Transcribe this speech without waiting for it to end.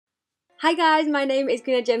Hi guys, my name is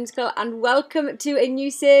Gemzicle and welcome to a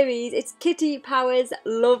new series. It's Kitty Powers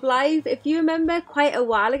Love Life. If you remember, quite a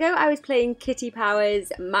while ago I was playing Kitty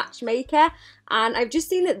Powers Matchmaker, and I've just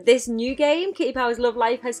seen that this new game, Kitty Powers Love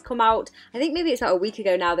Life, has come out. I think maybe it's about a week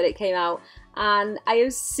ago now that it came out, and I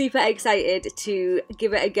am super excited to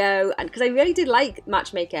give it a go, and because I really did like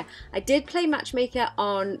Matchmaker. I did play Matchmaker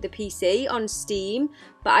on the PC on Steam,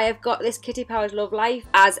 but I have got this Kitty Powers Love Life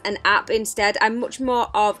as an app instead. I'm much more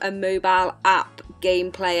of a mobile app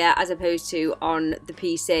game player as opposed to on the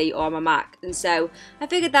PC or on my Mac, and so I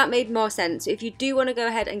figured that made more sense. So if you do want to go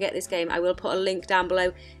ahead and get this game, I will put a link down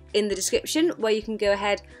below in the description where you can go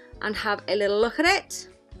ahead and have a little look at it.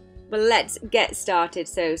 But let's get started.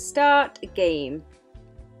 So start game.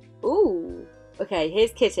 Ooh, okay,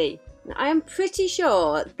 here's Kitty. Now, I am pretty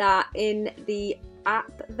sure that in the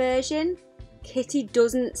app version Kitty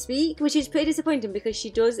doesn't speak, which is pretty disappointing because she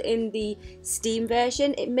does in the Steam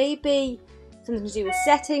version. It may be something to do with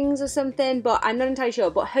settings or something, but I'm not entirely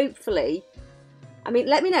sure. But hopefully, I mean,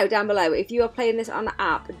 let me know down below if you are playing this on the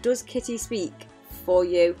app. Does Kitty speak for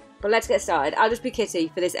you? But let's get started. I'll just be Kitty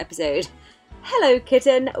for this episode. Hello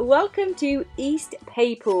kitten, welcome to East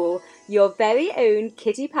Paypool, your very own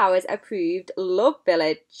Kitty Powers approved love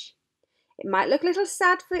village. It might look a little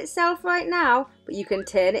sad for itself right now, but you can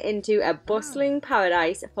turn it into a bustling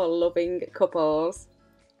paradise for loving couples.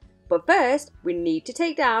 But first, we need to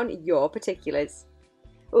take down your particulars.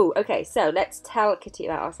 Oh, okay, so let's tell Kitty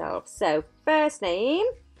about ourselves. So, first name,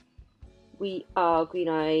 we are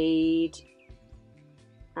Greenoid.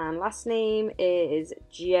 And last name is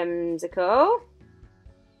Gemzicle.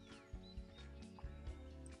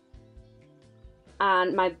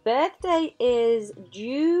 And my birthday is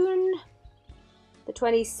June the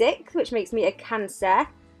 26th, which makes me a Cancer.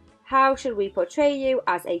 How should we portray you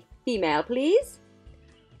as a female, please?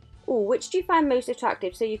 Ooh, which do you find most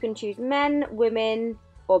attractive? So you can choose men, women,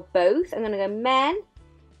 or both. I'm going to go men.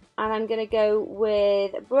 And I'm going to go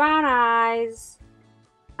with brown eyes.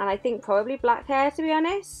 And I think probably black hair, to be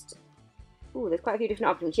honest. Ooh, there's quite a few different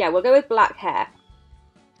options. Yeah, we'll go with black hair.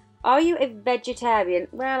 Are you a vegetarian?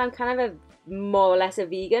 Well, I'm kind of a more or less a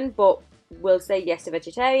vegan, but we'll say yes to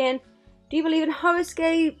vegetarian. Do you believe in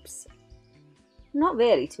horoscopes? Not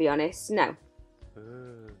really, to be honest, no.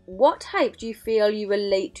 What type do you feel you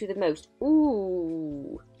relate to the most?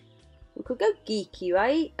 Ooh, we could go geeky,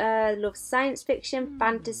 right? Love science fiction,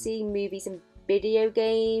 fantasy, movies and video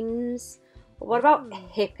games. What about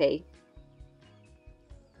hippie?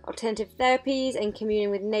 Alternative therapies and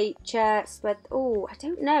communing with nature. Spread. Oh, I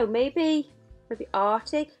don't know. Maybe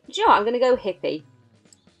arty. Do you know what? I'm going to go hippie.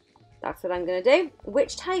 That's what I'm going to do.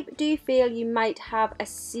 Which type do you feel you might have a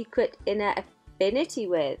secret inner affinity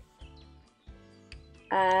with?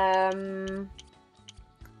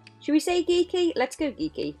 Should we say geeky? Let's go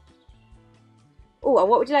geeky. Oh, and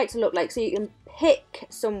what would you like to look like? So you can pick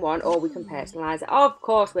someone or we can personalise it. Of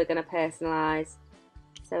course we're going to personalise.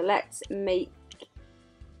 So let's make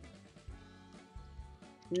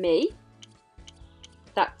me.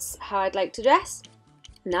 That's how I'd like to dress.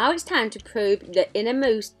 Now it's time to probe the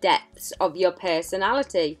innermost depths of your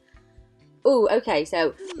personality. Oh, okay,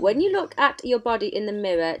 so when you look at your body in the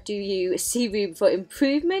mirror, do you see room for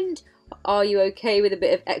improvement? Or are you okay with a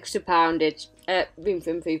bit of extra poundage? Room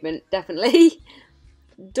for improvement, definitely.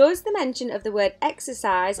 Does the mention of the word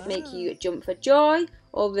exercise make you jump for joy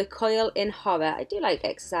or recoil in horror? I do like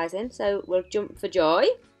exercising, so we'll jump for joy.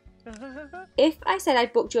 If I said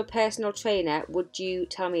I'd booked you a personal trainer, would you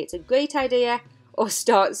tell me it's a great idea or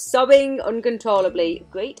start sobbing uncontrollably?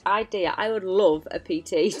 Great idea. I would love a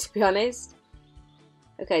PT, to be honest.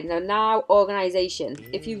 Okay, now organisation.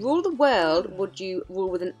 If you rule the world, would you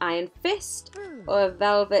rule with an iron fist or a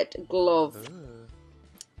velvet glove?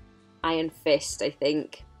 Iron fist, I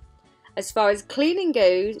think. As far as cleaning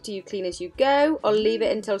goes, do you clean as you go or leave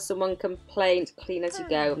it until someone complains? Clean as you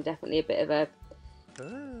go. I'm definitely a bit of a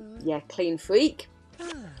clean freak.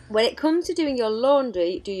 When it comes to doing your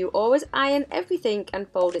laundry, do you always iron everything and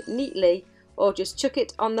fold it neatly or just chuck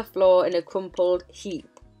it on the floor in a crumpled heap?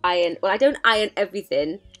 Well, I don't iron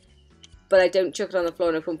everything, but I don't chuck it on the floor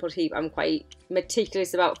in a crumpled heap. I'm quite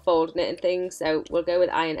meticulous about folding it and things, so we'll go with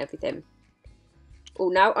iron everything. Oh,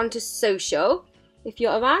 now on to social. If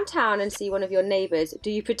you're around town and see one of your neighbours, do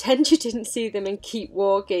you pretend you didn't see them and keep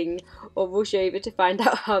walking or rush over to find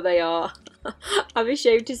out how they are? I'm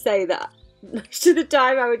ashamed to say that most of the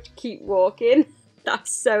time I would keep walking.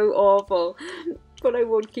 That's so awful, but I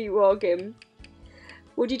would keep walking.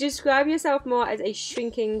 Would you describe yourself more as a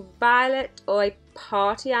shrinking violet or a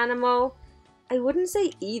party animal? I wouldn't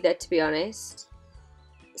say either, to be honest.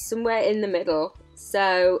 Somewhere in the middle.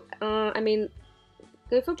 So, I mean,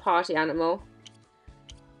 Go for party animal.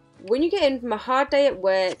 When you get in from a hard day at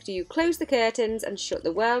work, do you close the curtains and shut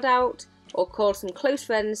the world out? Or call some close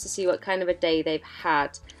friends to see what kind of a day they've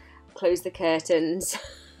had? Close the curtains.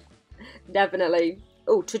 Definitely.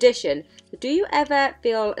 Oh, tradition. Do you ever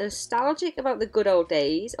feel nostalgic about the good old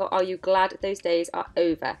days, or are you glad those days are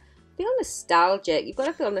over? Feel nostalgic. You've got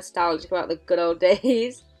to feel nostalgic about the good old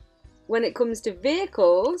days. When it comes to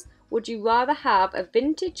vehicles, would you rather have a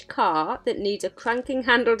vintage car that needs a cranking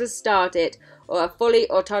handle to start it, or a fully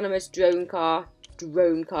autonomous drone car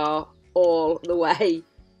all the way?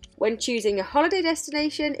 When choosing a holiday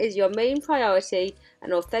destination, is your main priority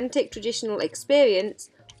an authentic traditional experience,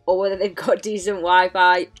 or whether they've got decent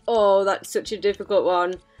Wi-Fi? Oh, that's such a difficult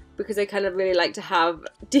one, because I kind of really like to have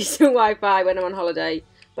decent Wi-Fi when I'm on holiday.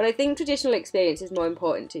 But I think traditional experience is more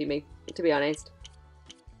important to me, to be honest.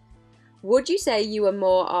 Would you say you are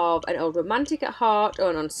more of an old romantic at heart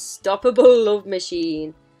or an unstoppable love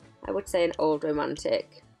machine? I would say an old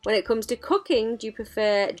romantic. When it comes to cooking, do you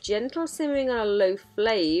prefer gentle simmering on a low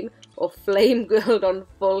flame or flame grilled on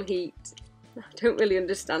full heat? I don't really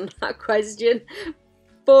understand that question.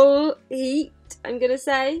 Full heat, I'm going to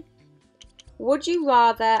say. Would you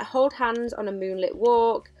rather hold hands on a moonlit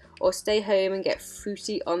walk or stay home and get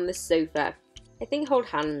fruity on the sofa? I think hold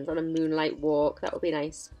hands on a moonlight walk. That would be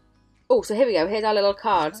nice. Oh, so here we go. Here's our little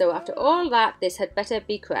card. So after all that, this had better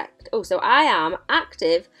be correct. Oh, so I am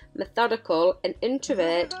active, methodical, an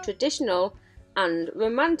introvert, traditional, and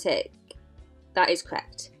romantic. That is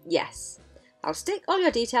correct. Yes. I'll stick all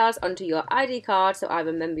your details onto your ID card so I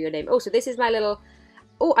remember your name. Oh, so this is my little...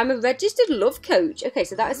 Oh, I'm a registered love coach. Okay,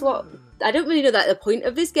 so that is what... I don't really know that the point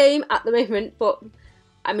of this game at the moment, but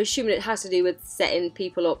I'm assuming it has to do with setting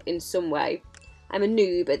people up in some way. I'm a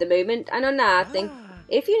noob at the moment, and on nothing.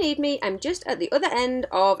 If you need me, I'm just at the other end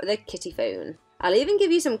of the kitty phone. I'll even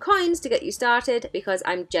give you some coins to get you started because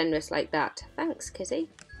I'm generous like that. Thanks, kitty.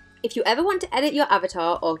 If you ever want to edit your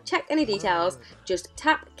avatar or check any details, just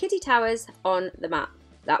tap Kitty Towers on the map.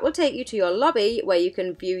 That will take you to your lobby where you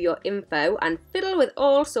can view your info and fiddle with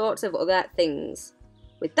all sorts of other things.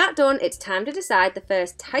 With that done, it's time to decide the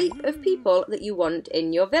first type of people that you want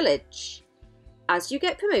in your village. As you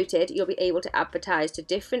get promoted, you'll be able to advertise to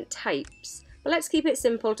different types. But let's keep it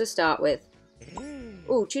simple to start with.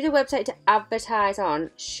 Oh, choose a website to advertise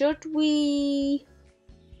on. Should we...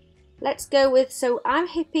 Let's go with... So I'm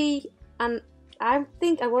hippie and I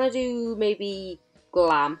think I want to do maybe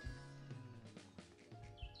glam.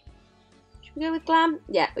 Should we go with glam?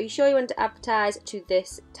 Yeah. Are you sure you want to advertise to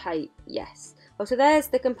this type? Yes. Oh, so there's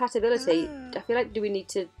the compatibility. I feel like, do we need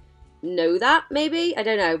to know that maybe? I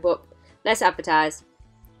don't know, but let's advertise.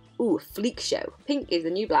 Ooh, fleek show. Pink is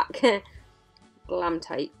the new black. Glam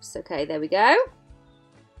types. Okay, there we go.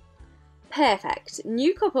 Perfect.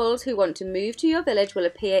 New couples who want to move to your village will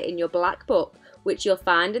appear in your black book, which you'll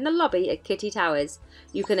find in the lobby at Kitty Towers.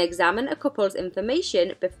 You can examine a couple's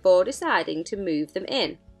information before deciding to move them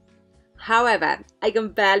in. However, I can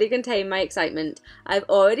barely contain my excitement. I've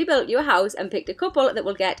already built you a house and picked a couple that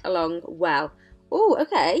will get along well. Oh,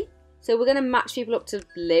 okay. So we're going to match people up to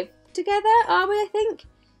live together, are we, I think?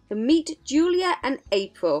 So meet Julia and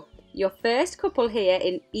April, your first couple here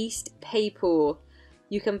in East Paypool.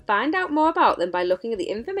 You can find out more about them by looking at the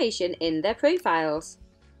information in their profiles.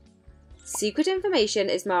 Secret information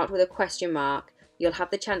is marked with a question mark. You'll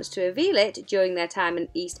have the chance to reveal it during their time in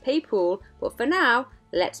East Paypool, but for now,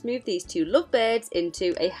 let's move these two lovebirds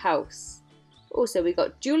into a house. Also, we've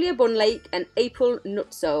got Julia Bunlake and April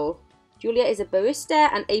Nutsoul. Julia is a barista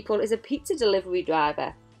and April is a pizza delivery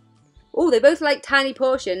driver. Oh, they both like tiny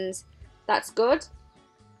portions. That's good.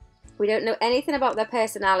 We don't know anything about their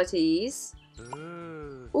personalities.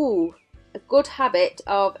 Ooh, a good habit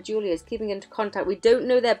of Julia's keeping in contact. We don't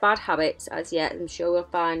know their bad habits as yet. I'm sure we'll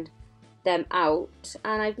find them out.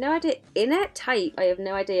 And I've no idea. Inner type, I have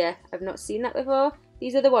no idea. I've not seen that before.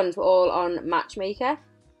 These are the ones were all on Matchmaker.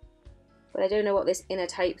 But I don't know what this inner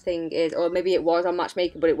type thing is. Or maybe it was on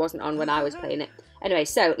Matchmaker, but it wasn't on when I was playing it. Anyway,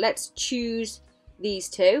 so let's choose these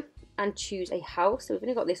two and choose a house. So we've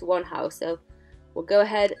only got this one house, so we'll go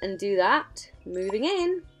ahead and do that. Moving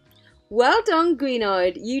in. Well done,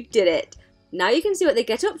 Greenoid. You did it. Now you can see what they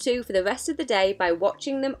get up to for the rest of the day by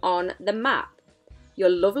watching them on the map. Your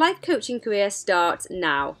Love Life coaching career starts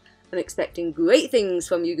now. I'm expecting great things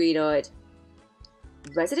from you, Greenoid.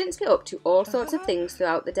 Residents get up to all sorts of things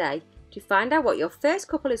throughout the day. To find out what your first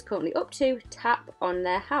couple is currently up to, tap on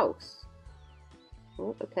their house.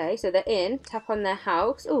 Oh, okay, so they're in. Tap on their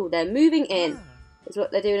house. Oh, they're moving in. Is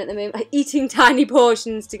what they're doing at the moment. Eating tiny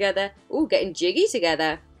portions together. Oh, getting jiggy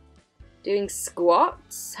together. Doing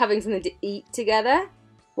squats. Having something to eat together.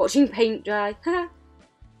 Watching paint dry.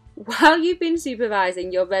 While you've been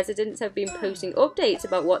supervising, your residents have been posting updates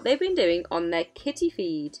about what they've been doing on their kitty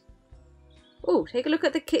feed. Oh, take a look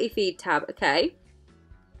at the kitty feed tab, okay.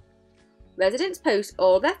 Residents post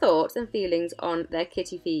all their thoughts and feelings on their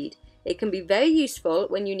kitty feed. It can be very useful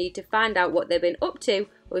when you need to find out what they've been up to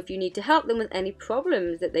or if you need to help them with any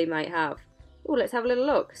problems that they might have. Oh, let's have a little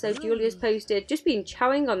look. So Julia's posted, just been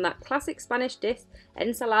chowing on that classic Spanish dish,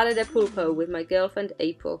 ensalada de pulpo, with my girlfriend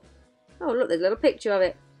April. Oh, look, there's a little picture of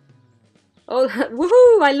it. Oh,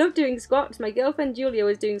 woohoo! I love doing squats. My girlfriend Julia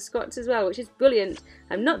was doing squats as well, which is brilliant.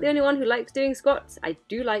 I'm not the only one who likes doing squats. I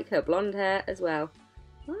do like her blonde hair as well.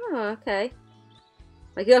 Oh, okay.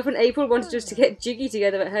 My girlfriend April wanted us to get jiggy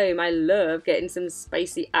together at home. I love getting some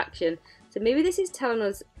spicy action. So maybe this is telling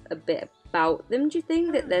us a bit about them, do you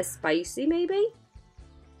think? That they're spicy, maybe?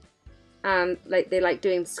 And like they like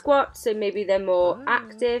doing squats, so maybe they're more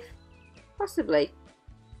active. Possibly.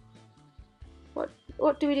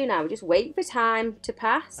 What do we do now? We just wait for time to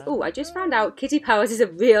pass. Oh, I just found out Kitty Powers is a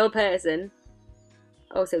real person.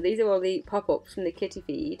 Oh, so these are all the pop-ups from the kitty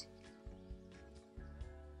feed.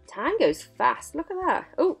 Time goes fast. Look at that.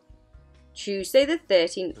 Oh, Tuesday the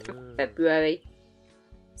 13th of February.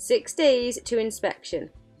 6 days to inspection.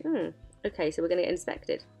 Okay, so we're going to get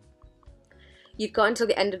inspected. You've got until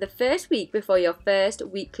the end of the first week before your first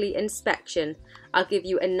weekly inspection. I'll give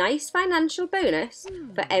you a nice financial bonus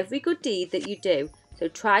for every good deed that you do. So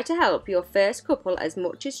try to help your first couple as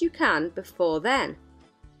much as you can before then.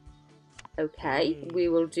 Okay, we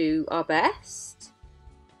will do our best.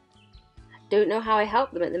 Don't know how I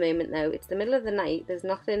help them at the moment though. It's the middle of the night. There's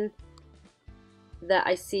nothing that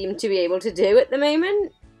I seem to be able to do at the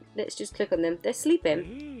moment. Let's just click on them. They're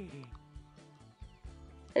sleeping.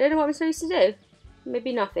 I don't know what I'm supposed to do.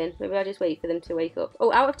 Maybe nothing. Maybe I'll just wait for them to wake up.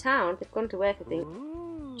 Oh, out of town. They've gone to work, I think.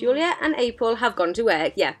 Julia and April have gone to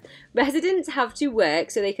work. Yeah. Residents have to work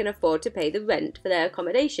so they can afford to pay the rent for their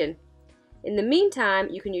accommodation. In the meantime,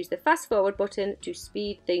 you can use the fast forward button to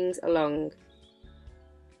speed things along.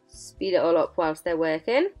 Speed it all up whilst they're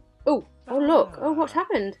working. Oh, look. Oh, what's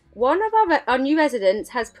happened? One of our new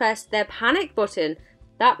residents has pressed their panic button.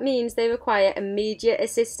 That means they require immediate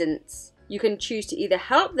assistance. You can choose to either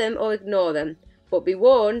help them or ignore them. But be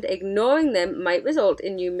warned, ignoring them might result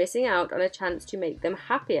in you missing out on a chance to make them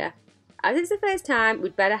happier. As it's the first time,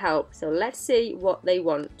 we'd better help. So let's see what they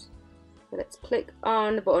want. So let's click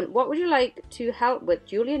on the button. What would you like to help with?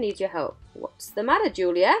 Julia needs your help. What's the matter,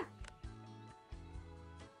 Julia?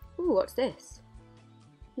 Ooh, what's this?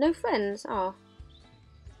 No friends? Oh.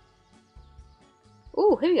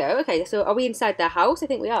 Ooh, here we go. Okay, so are we inside their house? I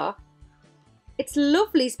think we are. It's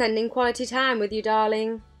lovely spending quality time with you,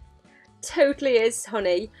 darling. Totally is,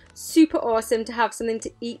 honey. Super awesome to have something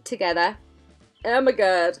to eat together. Oh my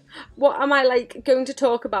god. What am I going to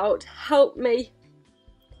talk about? Help me.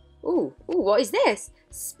 Ooh, what is this?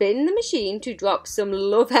 Spin the machine to drop some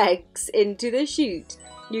love eggs into the chute.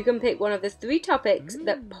 You can pick one of the 3 topics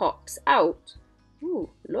that pops out.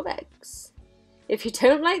 Ooh, love eggs. If you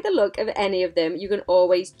don't like the look of any of them, you can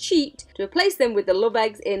always cheat to replace them with the love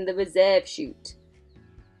eggs in the reserve chute.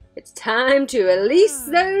 It's time to release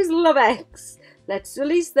those love eggs. Let's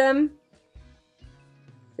release them.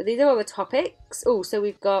 So these are all the topics. Oh, so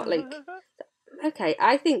we've got okay,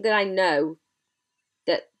 I think that I know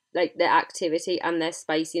that their activity and their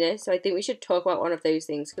spiciness. So I think we should talk about one of those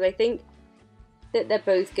things because I think that they're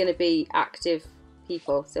both going to be active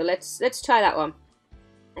people. So let's try that one.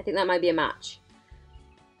 I think that might be a match.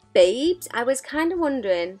 Babes, I was kind of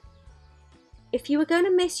wondering if you were going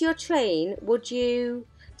to miss your train, would you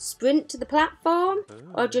sprint to the platform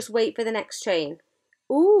or just wait for the next train?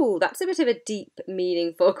 Ooh, that's a bit of a deep,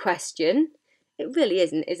 meaningful question. It really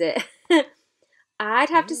isn't, is it? I'd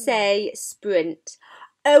have to say sprint.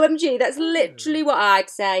 OMG, that's literally what I'd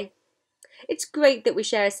say. It's great that we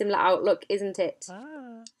share a similar outlook, isn't it?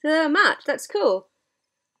 So a match, that's cool.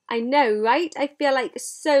 I know, right? I feel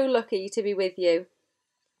so lucky to be with you.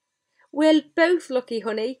 We're both lucky,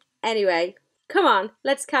 honey. Anyway, come on,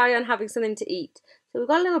 let's carry on having something to eat. So we've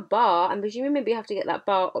got a little bar. I'm presuming maybe we have to get that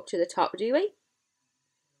bar up to the top, do we?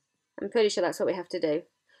 I'm pretty sure that's what we have to do.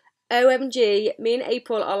 OMG, me and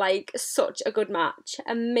April are such a good match.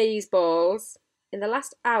 Amazeballs. In the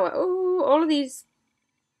last hour, oh, all of these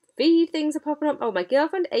feed things are popping up. Oh, my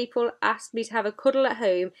girlfriend April asked me to have a cuddle at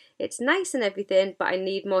home. It's nice and everything, but I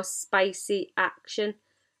need more spicy action.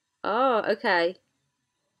 Oh, okay.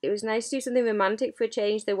 It was nice to do something romantic for a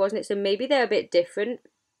change, though, wasn't it? So maybe they're a bit different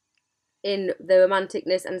in the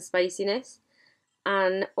romanticness and spiciness.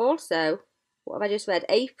 And also, what have I just read?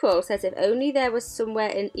 April says if only there was somewhere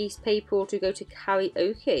in East Papal to go to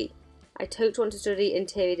karaoke. I totally want to study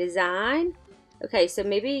interior design. Okay, so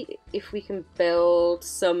maybe if we can build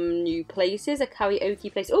some new places, a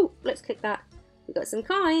karaoke place. Oh, let's click that. We've got some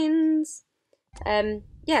coins.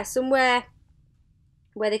 Yeah, somewhere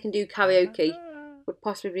where they can do karaoke would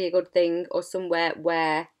possibly be a good thing, or somewhere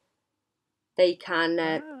where they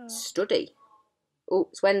can study. Oh,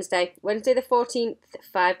 it's Wednesday. Wednesday the 14th,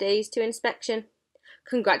 5 days to inspection.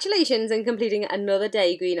 Congratulations on completing another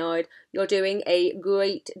day, Greenoid. You're doing a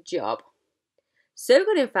great job. So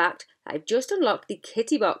good, in fact, I've just unlocked the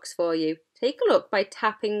kitty box for you. Take a look by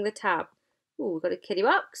tapping the tab. Oh, we've got a kitty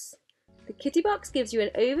box. The kitty box gives you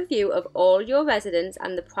an overview of all your residents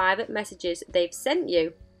and the private messages they've sent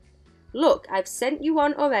you. Look, I've sent you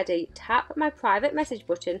one already. Tap my private message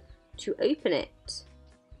button to open it.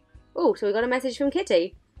 Oh, so we got a message from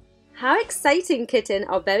Kitty. How exciting, kitten,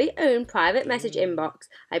 our very own private message inbox.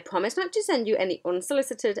 I promise not to send you any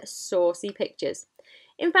unsolicited, saucy pictures.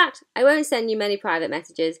 In fact, I won't send you many private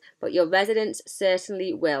messages, but your residents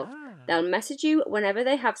certainly will. They'll message you whenever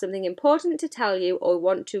they have something important to tell you or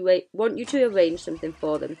want you to arrange something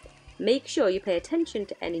for them. Make sure you pay attention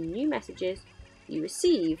to any new messages you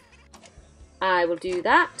receive. I will do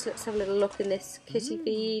that. Let's have a little look in this kitty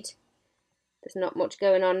feed. There's not much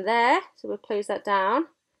going on there, so we'll close that down.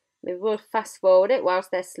 Maybe we'll fast forward it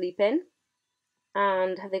whilst they're sleeping.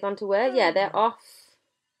 And have they gone to work? Yeah, they're off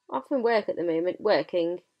from work at the moment,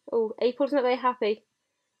 working. Oh, April's not very happy.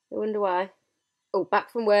 I wonder why. Oh,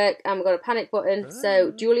 back from work, and we've got a panic button.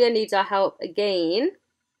 So Julia needs our help again.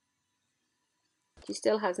 She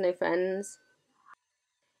still has no friends.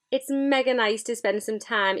 It's mega nice to spend some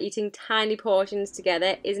time eating tiny portions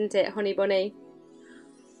together, isn't it, honey bunny?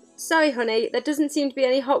 Sorry, honey, there doesn't seem to be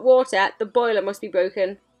any hot water. The boiler must be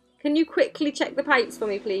broken. Can you quickly check the pipes for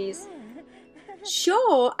me, please?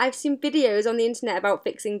 Sure, I've seen videos on the internet about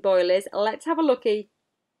fixing boilers. Let's have a looky.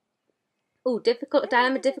 Oh,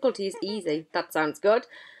 dilemma difficulty is easy. That sounds good.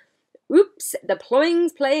 Oops, the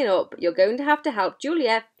plumbing's playing up. You're going to have to help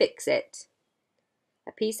Julia fix it.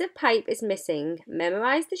 A piece of pipe is missing.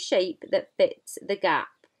 Memorize the shape that fits the gap.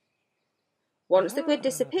 Once the grid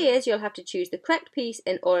disappears, you'll have to choose the correct piece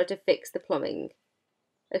in order to fix the plumbing.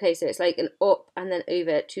 Okay, so it's like an up and then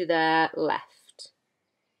over to the left.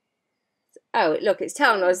 Oh, look, it's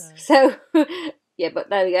telling us. So, yeah, but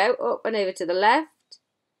there we go. Up and over to the left.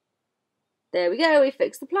 There we go. We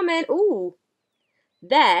fixed the plumbing. Ooh.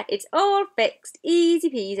 There, it's all fixed. Easy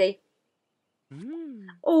peasy.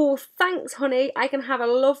 Oh, thanks, honey. I can have a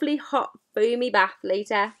lovely hot foamy bath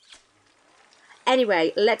later.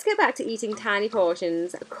 Anyway, let's get back to eating tiny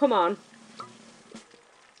portions. Come on.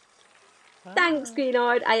 Thanks,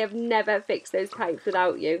 Greenoid. I have never fixed those pipes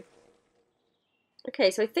without you.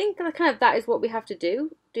 Okay, so I think that is what we have to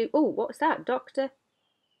do. Oh, what's that? Doctor,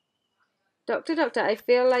 I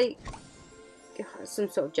feel like some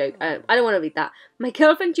sort of joke. I don't want to read that. My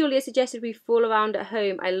girlfriend Julia suggested we fool around at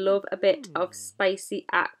home. I love a bit of spicy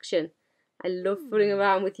action. I love fooling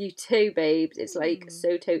around with you too, babes. It's like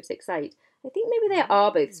so totes excite. I think maybe they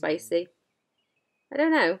are both spicy. I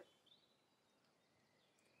don't know.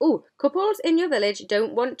 Oh, couples in your village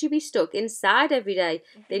don't want to be stuck inside every day.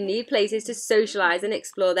 They need places to socialise and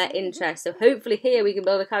explore their interests. So hopefully here we can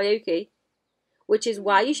build a karaoke, which is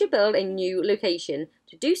why you should build a new location.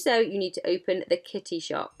 To do so, you need to open the kitty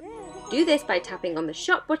shop. Do this by tapping on the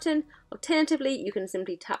shop button. Alternatively, you can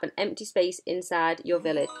simply tap an empty space inside your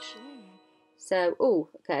village. So, oh,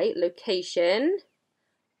 okay, location.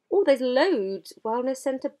 Oh, there's loads. Wellness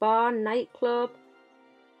centre, bar, nightclub.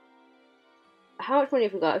 How much money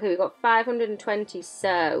have we got? Okay, we've got 520,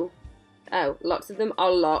 so... Oh, lots of them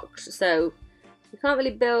are locked, so... We can't really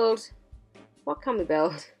build... What can we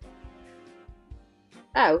build?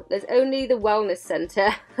 Oh, there's only the wellness centre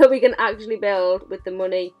that we can actually build with the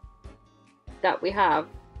money that we have,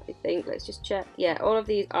 I think. Let's just check. Yeah, all of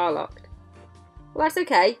these are locked. Well, that's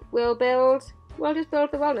okay. We'll just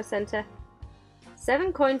build the wellness centre.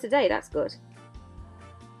 7 coins a day, that's good.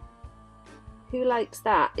 Who likes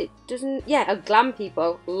that? It doesn't... Yeah, glam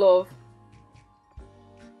people love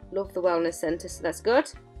the wellness centre, so that's good.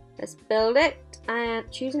 Let's build it and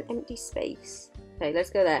choose an empty space. Okay, let's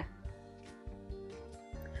go there.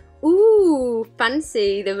 Ooh,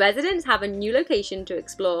 fancy. The residents have a new location to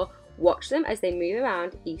explore. Watch them as they move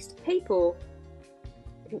around East Papal.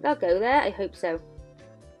 I think they'll go there. I hope so.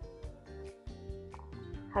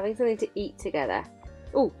 Having something to eat together.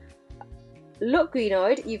 Ooh. Look,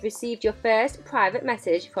 Greenoid, you've received your first private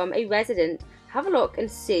message from a resident. Have a look and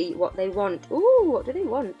see what they want. Ooh, what do they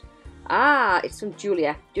want? Ah, it's from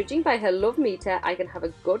Julia. Judging by her love meter, I can have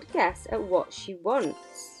a good guess at what she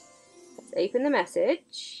wants. Let's open the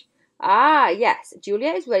message. Ah, yes,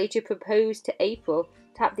 Julia is ready to propose to April.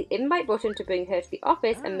 Tap the invite button to bring her to the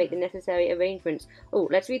office and make the necessary arrangements. Oh,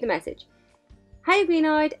 let's read the message. Hi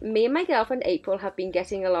Greenoid, me and my girlfriend April have been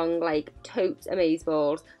getting along like totes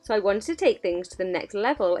amazeballs, so I wanted to take things to the next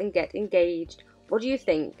level and get engaged. What do you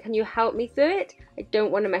think? Can you help me through it? I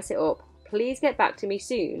don't want to mess it up. Please get back to me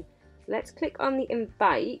soon. Let's click on the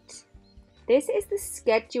invite. This is the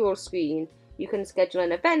schedule screen. You can schedule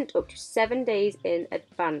an event up to 7 days in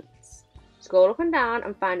advance. Scroll up and down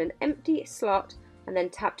and find an empty slot and then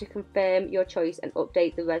tap to confirm your choice and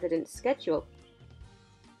update the resident's schedule.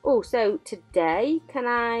 Oh, so today, can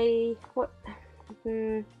I, what, I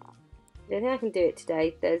don't think I can do it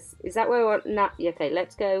today. Is that where I want, nah, yeah, okay,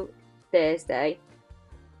 let's go Thursday.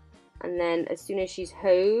 And then as soon as she's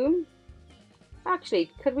home, actually,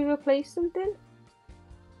 could we replace something?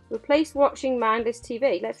 Replace watching mindless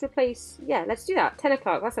TV. Let's replace, yeah, let's do that. 10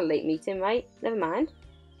 o'clock, that's a late meeting, right? Never mind.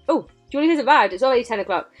 Oh, Julia has arrived, it's already 10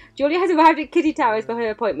 o'clock. Julia has arrived at Kitty Towers for her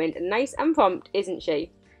appointment. Nice and prompt, isn't she?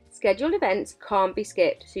 Scheduled events can't be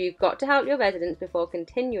skipped, so you've got to help your residents before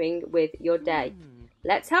continuing with your day.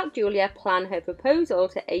 Let's help Julia plan her proposal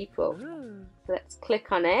to April. So let's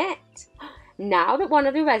click on it. Now that one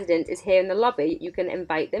of the residents is here in the lobby, you can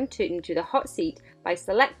invite them into the hot seat by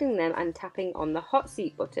selecting them and tapping on the hot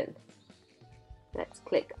seat button. Let's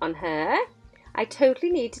click on her. I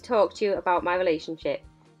totally need to talk to you about my relationship.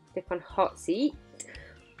 Click on hot seat.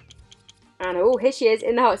 And oh, here she is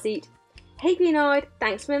in the hot seat. Hey Greenoid,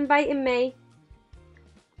 thanks for inviting me.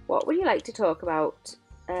 What would you like to talk about?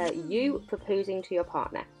 You proposing to your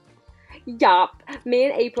partner. Yup, me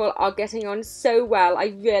and April are getting on so well,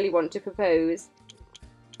 I really want to propose.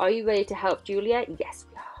 Are you ready to help Julia? Yes,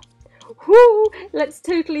 we are. Whoo! Let's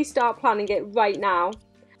totally start planning it right now.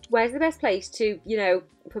 Where's the best place to,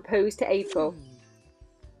 propose to April?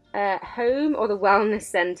 Home or the wellness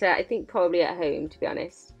centre? I think probably at home, to be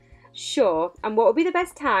honest. Sure, and what would be the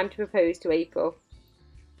best time to propose to April?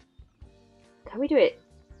 Can we do it?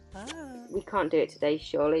 We can't do it today,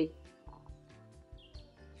 surely.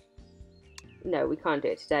 No, we can't do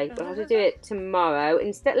it today. We'll have to do it tomorrow.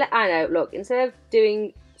 Instead of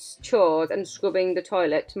doing chores and scrubbing the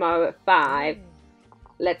toilet tomorrow at 5,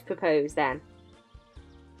 let's propose then.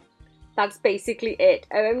 That's basically it.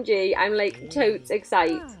 OMG, I'm like totes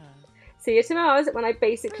excited. See you tomorrow when I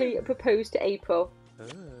basically propose to April.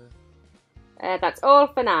 That's all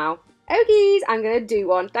for now. Okies, I'm going to do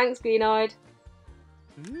one. Thanks, Greenoid.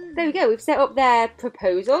 There we go. We've set up their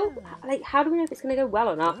proposal. Like, how do we know if it's going to go well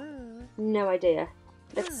or not? No idea.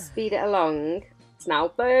 Let's speed it along. It's now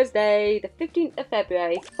Thursday, the 15th of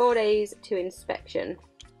February. 4 days to inspection.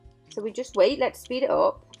 So we just wait. Let's speed it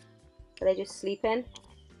up. Are they just sleeping?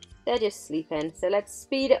 They're just sleeping. So let's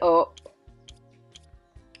speed it up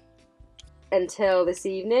until this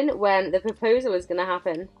evening when the proposal is going to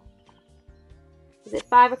happen. Is it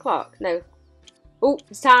 5 o'clock? No. Oh,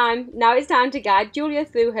 it's time. Now it's time to guide Julia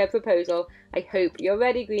through her proposal. I hope you're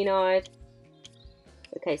ready, Greenoid.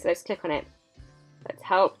 Okay, so let's click on it. Let's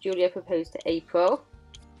help Julia propose to April.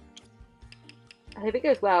 I hope it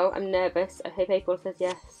goes well. I'm nervous. I hope April says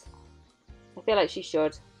yes. I feel like she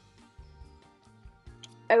should.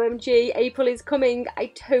 OMG, April is coming. I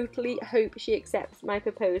totally hope she accepts my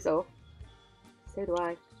proposal. So do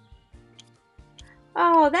I.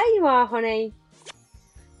 Oh, there you are, honey.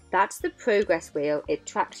 That's the progress wheel. It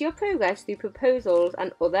tracks your progress through proposals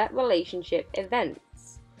and other relationship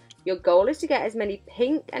events. Your goal is to get as many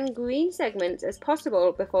pink and green segments as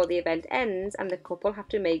possible before the event ends and the couple have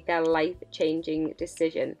to make their life-changing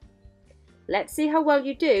decision. Let's see how well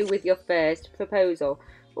you do with your first proposal.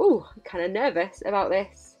 Ooh, I'm kind of nervous about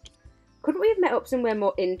this. Couldn't we have met up somewhere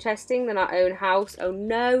more interesting than our own house? Oh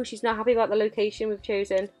no, she's not happy about the location we've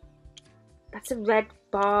chosen. That's a red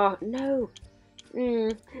bar. No.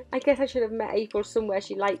 I guess I should have met April somewhere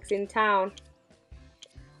she likes in town.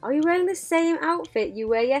 Are you wearing the same outfit you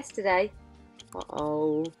wore yesterday?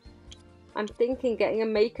 Uh-oh. I'm thinking getting a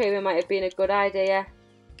makeover might have been a good idea.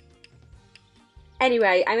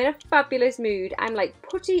 Anyway, I'm in a fabulous mood. I'm like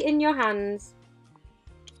putty in your hands.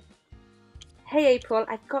 Hey April,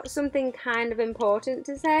 I've got something kind of important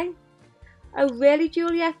to say. Oh really,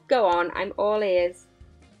 Julia? Go on, I'm all ears.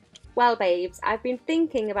 Well babes, I've been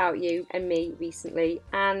thinking about you and me recently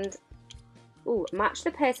and match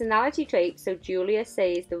the personality traits so Julia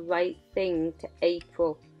says the right thing to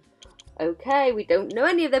April. Okay, we don't know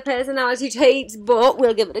any of the personality traits, but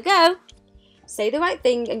we'll give it a go. Say the right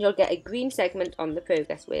thing and you'll get a green segment on the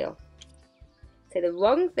progress wheel. Say the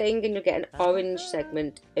wrong thing and you'll get an orange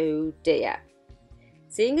segment. Oh dear.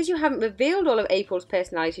 Seeing as you haven't revealed all of April's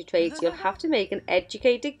personality traits, you'll have to make an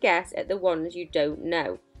educated guess at the ones you don't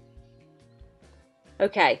know.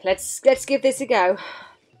 Okay, let's give this a go.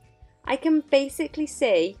 I can basically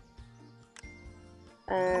see.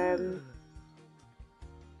 I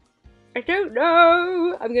don't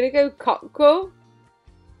know. I'm gonna go cockerel.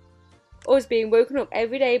 Us being woken up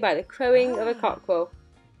every day by the crowing of a cockerel.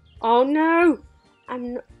 Oh no!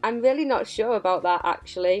 I'm really not sure about that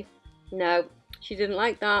actually. No, she didn't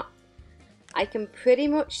like that. I can pretty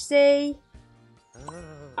much see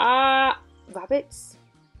rabbits.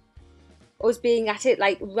 Us being at it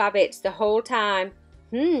like rabbits the whole time.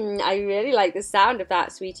 I really like the sound of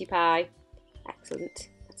that, sweetie pie. Excellent.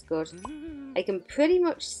 That's good. I can pretty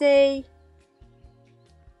much see.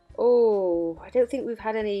 Oh, I don't think we've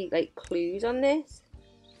had any like clues on this.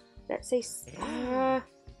 Let's say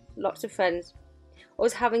lots of friends.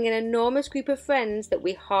 Us having an enormous group of friends that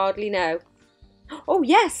we hardly know. Oh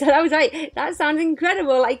yes, that was right. That sounds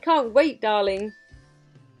incredible. I can't wait, darling.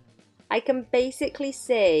 I can basically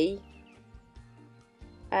see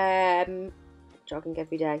jogging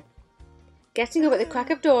every day. Getting up at the crack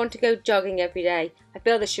of dawn to go jogging every day. I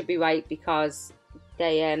feel this should be right because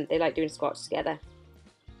they like doing squats together.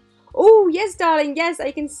 Oh yes, darling. Yes,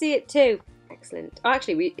 I can see it too. Excellent. Oh,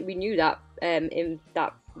 actually, we knew that in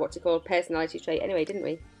that what's it called personality trait anyway, didn't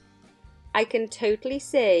we? I can totally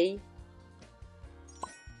see.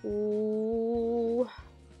 Ooh,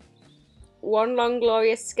 one long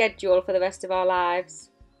glorious schedule for the rest of our lives.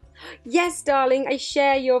 Yes, darling, I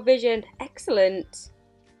share your vision. Excellent.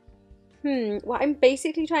 What I'm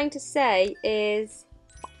basically trying to say is,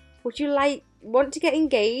 would you want to get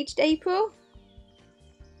engaged, April?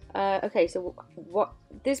 Okay, so what?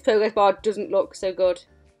 This progress bar doesn't look so good.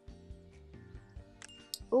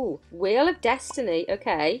 Ooh, Wheel of Destiny.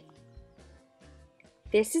 Okay.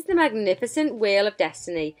 This is the magnificent Wheel of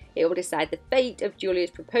Destiny. It will decide the fate of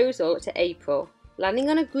Julia's proposal to April. Landing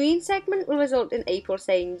on a green segment will result in April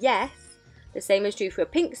saying yes. The same is true for a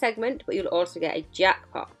pink segment, but you'll also get a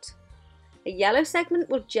jackpot. A yellow segment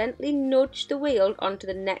will gently nudge the wheel onto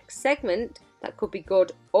the next segment. That could be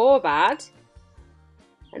good or bad.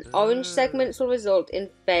 And orange segments will result in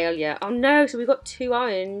failure. Oh no, so we've got 2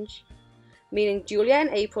 orange. Meaning Julia and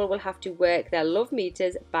April will have to work their love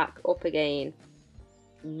meters back up again.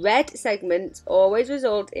 Red segments always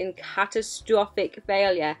result in catastrophic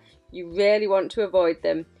failure. You really want to avoid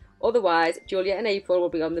them. Otherwise, Julia and April will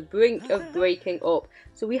be on the brink of breaking up.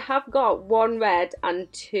 So we have got 1 red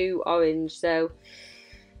and 2 orange. So,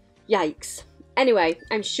 yikes. Anyway,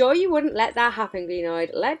 I'm sure you wouldn't let that happen,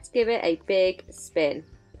 Greenoid. Let's give it a big spin.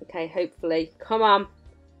 Okay, hopefully. Come on.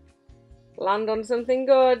 Land on something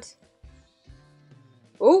good.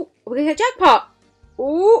 Oh, we're going to get a jackpot.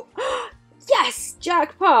 Oh, yes,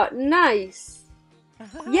 jackpot. Nice.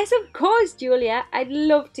 Yes, of course, Julia. I'd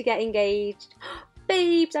love to get engaged.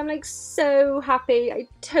 Babes, I'm like so happy. I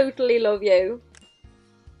totally love you.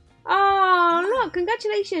 Oh, look,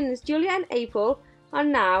 congratulations. Julia and April are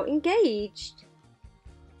now engaged.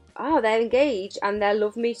 Oh, they're engaged and their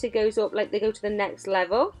love meter goes up, like they go to the next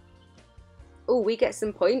level. Oh, we get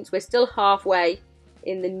some points. We're still halfway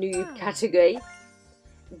in the noob category.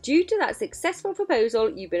 Due to that successful proposal,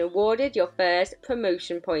 you've been awarded your first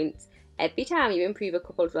promotion points. Every time you improve a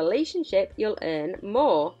couple's relationship, you'll earn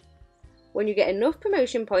more. When you get enough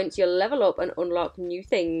promotion points, you'll level up and unlock new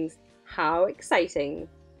things. How exciting.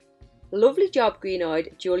 Lovely job,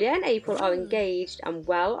 Greenoid. Julia and April are engaged and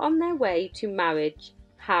well on their way to marriage.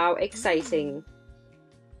 How exciting.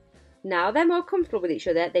 Now they're more comfortable with each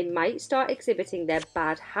other, they might start exhibiting their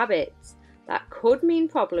bad habits. That could mean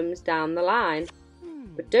problems down the line.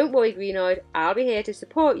 But don't worry, Greenoid, I'll be here to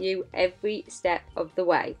support you every step of the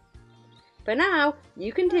way. For now,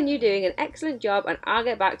 you continue doing an excellent job and I'll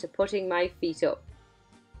get back to putting my feet up.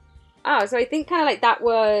 Oh, so I think kind of like that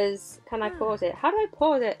was... Can I pause it? How do I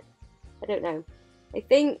pause it? I don't know. I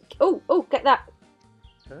think... Oh, get that.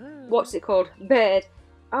 What's it called? Bird.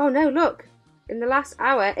 Oh no, look. In the last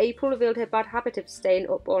hour, April revealed her bad habit of staying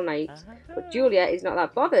up all night. But Julia is not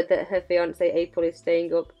that bothered that her fiancé April is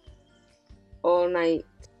staying up all night.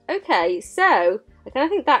 Okay, so I kind of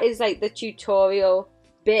think that is like the tutorial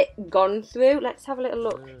bit gone through. Let's have a little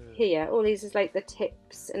look here. All these is like the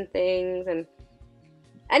tips and things. And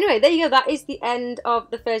anyway, there you go. That is the end of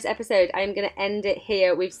the first episode. I'm going to end it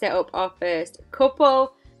here. We've set up our first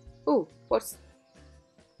couple. Oh,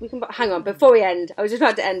 hang on, before we end, I was just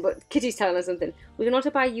about to end, but Kitty's telling us something. We can also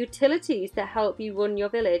buy utilities that help you run your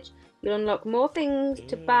village. You'll unlock more things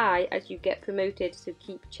to buy as you get promoted, so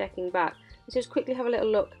keep checking back. Let's just quickly have a little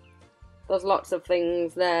look. There's lots of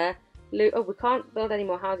things there. Oh, we can't build any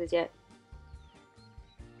more houses yet.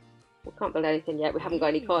 We can't build anything yet. We haven't got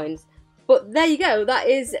any coins. But there you go. That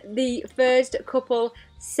is the first couple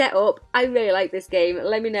set up. I really like this game.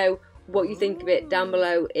 Let me know what you think of it down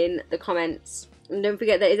below in the comments. And don't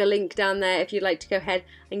forget there is a link down there if you'd like to go ahead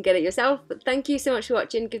and get it yourself. But thank you so much for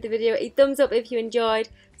watching. Give the video a thumbs up if you enjoyed.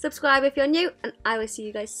 Subscribe if you're new. And I will see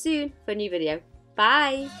you guys soon for a new video.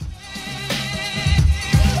 Bye!